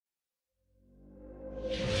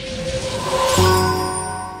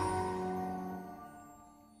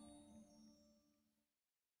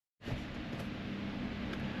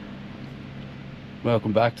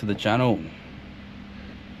Welcome back to the channel.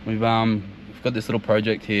 We've got this little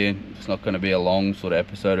project here. It's not going to be a long sort of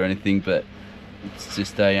episode or anything, but it's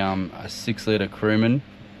just a 6-litre crewman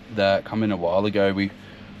that come in a while ago. We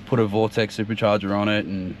put a VORTECH supercharger on it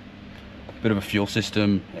and a bit of a fuel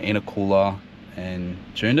system, intercooler, and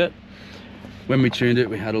tuned it. When we tuned it,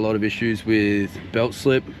 we had a lot of issues with belt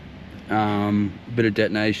slip, a bit of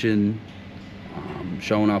detonation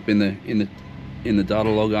showing up in the data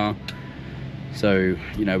logger. So,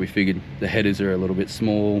 you know, we figured the headers are a little bit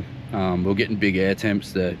small. We're getting big air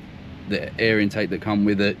temps. The air intake that come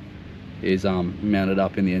with it is mounted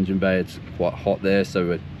up in the engine bay. It's quite hot there,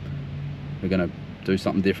 so we're gonna do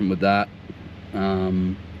something different with that.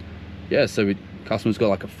 Yeah, so customer's got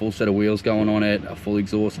like a full set of wheels going on it, a full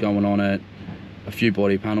exhaust going on it, a few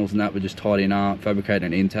body panels and that. We're just tidying up, fabricating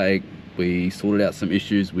an intake. We sorted out some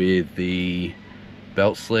issues with the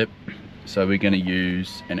belt slip. So we're going to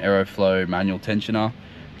use an Aeroflow manual tensioner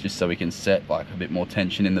just so we can set like a bit more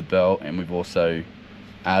tension in the belt, and we've also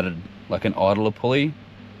added like an idler pulley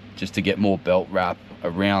just to get more belt wrap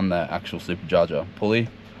around the actual supercharger pulley.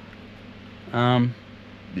 Yeah,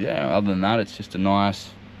 other than that, it's just a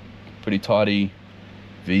nice, pretty tidy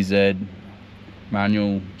VZ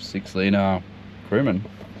manual 6-litre crewman.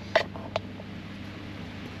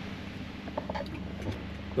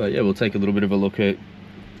 But yeah, we'll take a little bit of a look at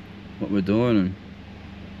what we're doing, and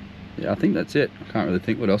yeah, I think that's it. I can't really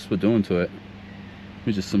think what else we're doing to it.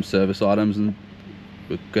 There's just some service items, and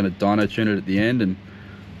we're going to dyno tune it at the end, and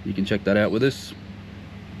you can check that out with us.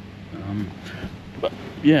 But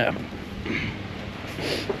yeah,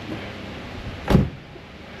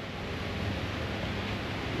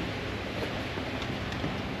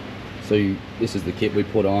 so this is the kit we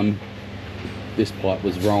put on. This pipe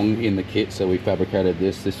was wrong in the kit, so we fabricated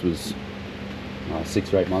this. This was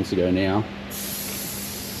 6 or 8 months ago now.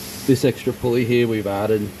 This extra pulley here we've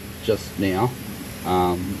added just now,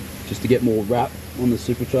 just to get more wrap on the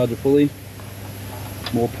supercharger pulley,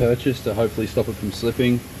 more purchase to hopefully stop it from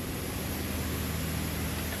slipping.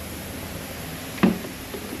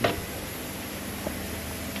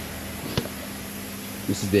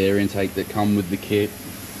 This is the air intake that come with the kit,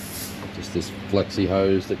 just this flexi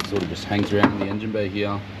hose that sort of just hangs around the engine bay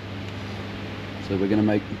here. So we're going to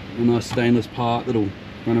make a nice stainless part that'll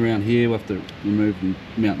run around here. We'll have to remove and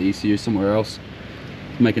mount the ECU somewhere else.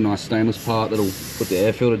 Make a nice stainless part that'll put the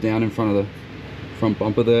air filter down in front of the front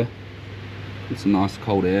bumper there. Get some nice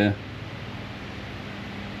cold air.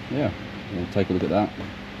 Yeah, we'll take a look at that.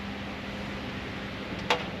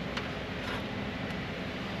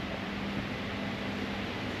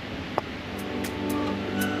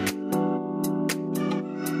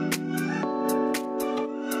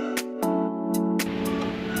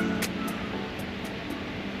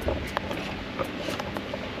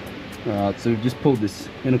 Alright, so we've just pulled this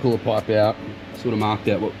intercooler pipe out, sort of marked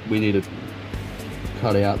out what we need to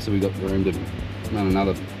cut out, so we got room to run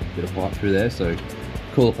another bit of pipe through there. So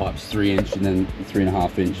cooler pipe's 3-inch and then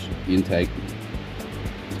 3.5-inch intake.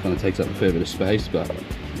 It kind of takes up a fair bit of space, but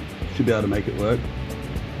should be able to make it work.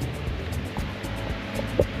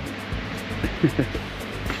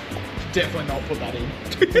 Definitely not put that in.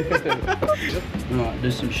 Alright,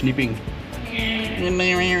 do some snipping.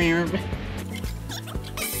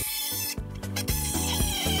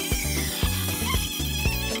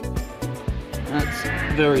 That's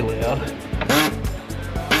very loud.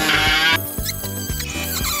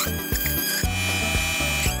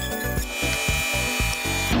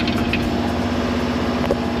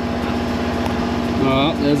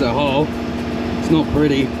 Alright, there's a hole. It's not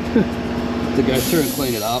pretty. To go through and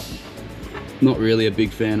clean it up. Not really a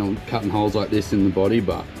big fan of cutting holes like this in the body,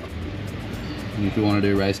 but if you want to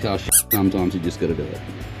do race car shit, sometimes you just got to do it.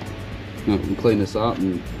 Now we can clean this up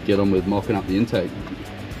and get on with mocking up the intake.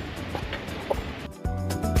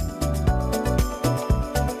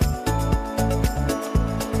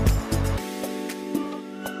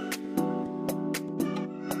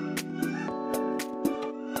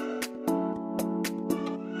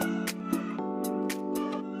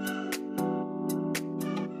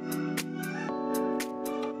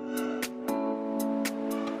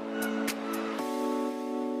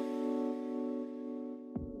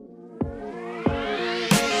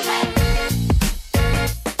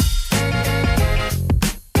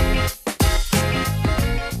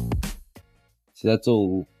 So that's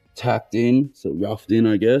all tacked in, so roughed in,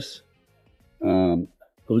 I guess. Probably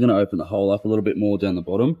going to open the hole up a little bit more down the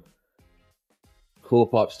bottom. Cooler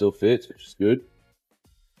pipe still fits, which is good.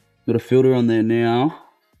 Got a filter on there now.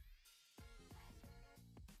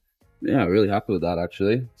 Yeah, really happy with that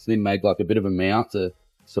actually. So then make like a bit of a mount to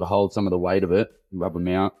sort of hold some of the weight of it, rubber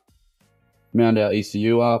mount. mount our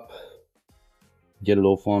ECU up, get it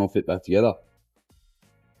all final fit back together.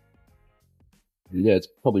 Yeah, it's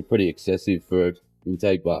probably pretty excessive for an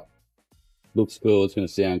intake, but looks cool, it's going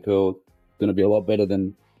to sound cool. It's going to be a lot better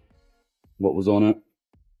than what was on it.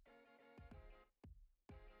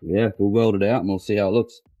 Yeah, we'll weld it out and we'll see how it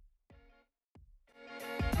looks.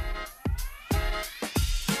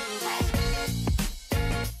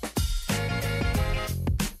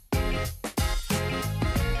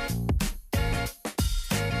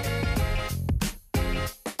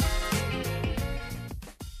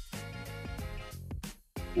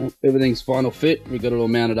 Well, everything's final fit, we got it all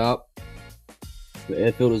mounted up. The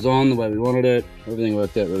air filter's on the way we wanted it, everything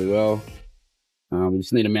worked out really well. We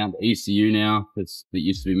just need to mount the ECU now. It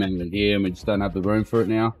used to be mounted here and we just don't have the room for it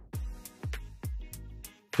now.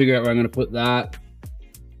 Figure out where I'm going to put that,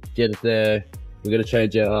 get it there. We're going to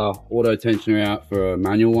change our auto tensioner out for a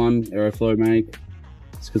manual one, Aeroflow make.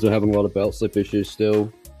 It's because we're having a lot of belt slip issues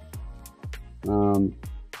still.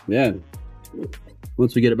 Yeah,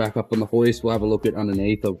 once we get it back up on the hoist, we'll have a look at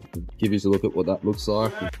underneath. I'll give you a look at what that looks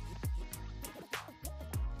like.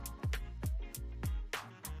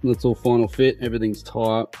 That's all final fit, everything's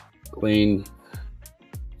tight, clean.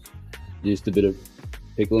 Used a bit of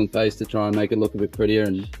pickle and paste to try and make it look a bit prettier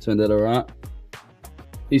and turned out alright.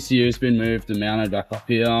 ECU's been moved and mounted back up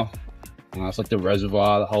here. It's like the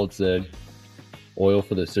reservoir that holds the oil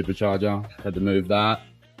for the supercharger. Had to move that.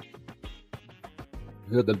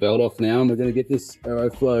 We've got the belt off now and we're going to get this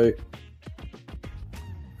Aeroflow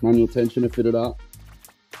manual tensioner fitted up.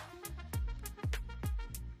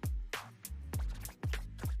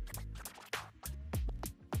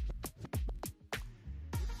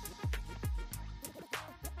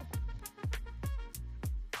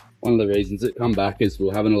 One of the reasons it come back is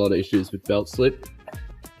we're having a lot of issues with belt slip.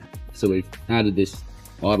 So we've added this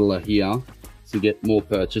idler here to get more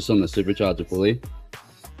purchase on the supercharger pulley.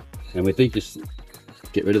 And we think just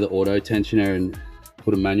get rid of the auto tensioner and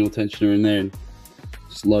put a manual tensioner in there and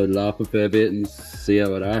just load it up a fair bit and see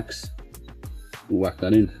how it acts. We'll whack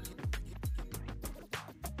that in.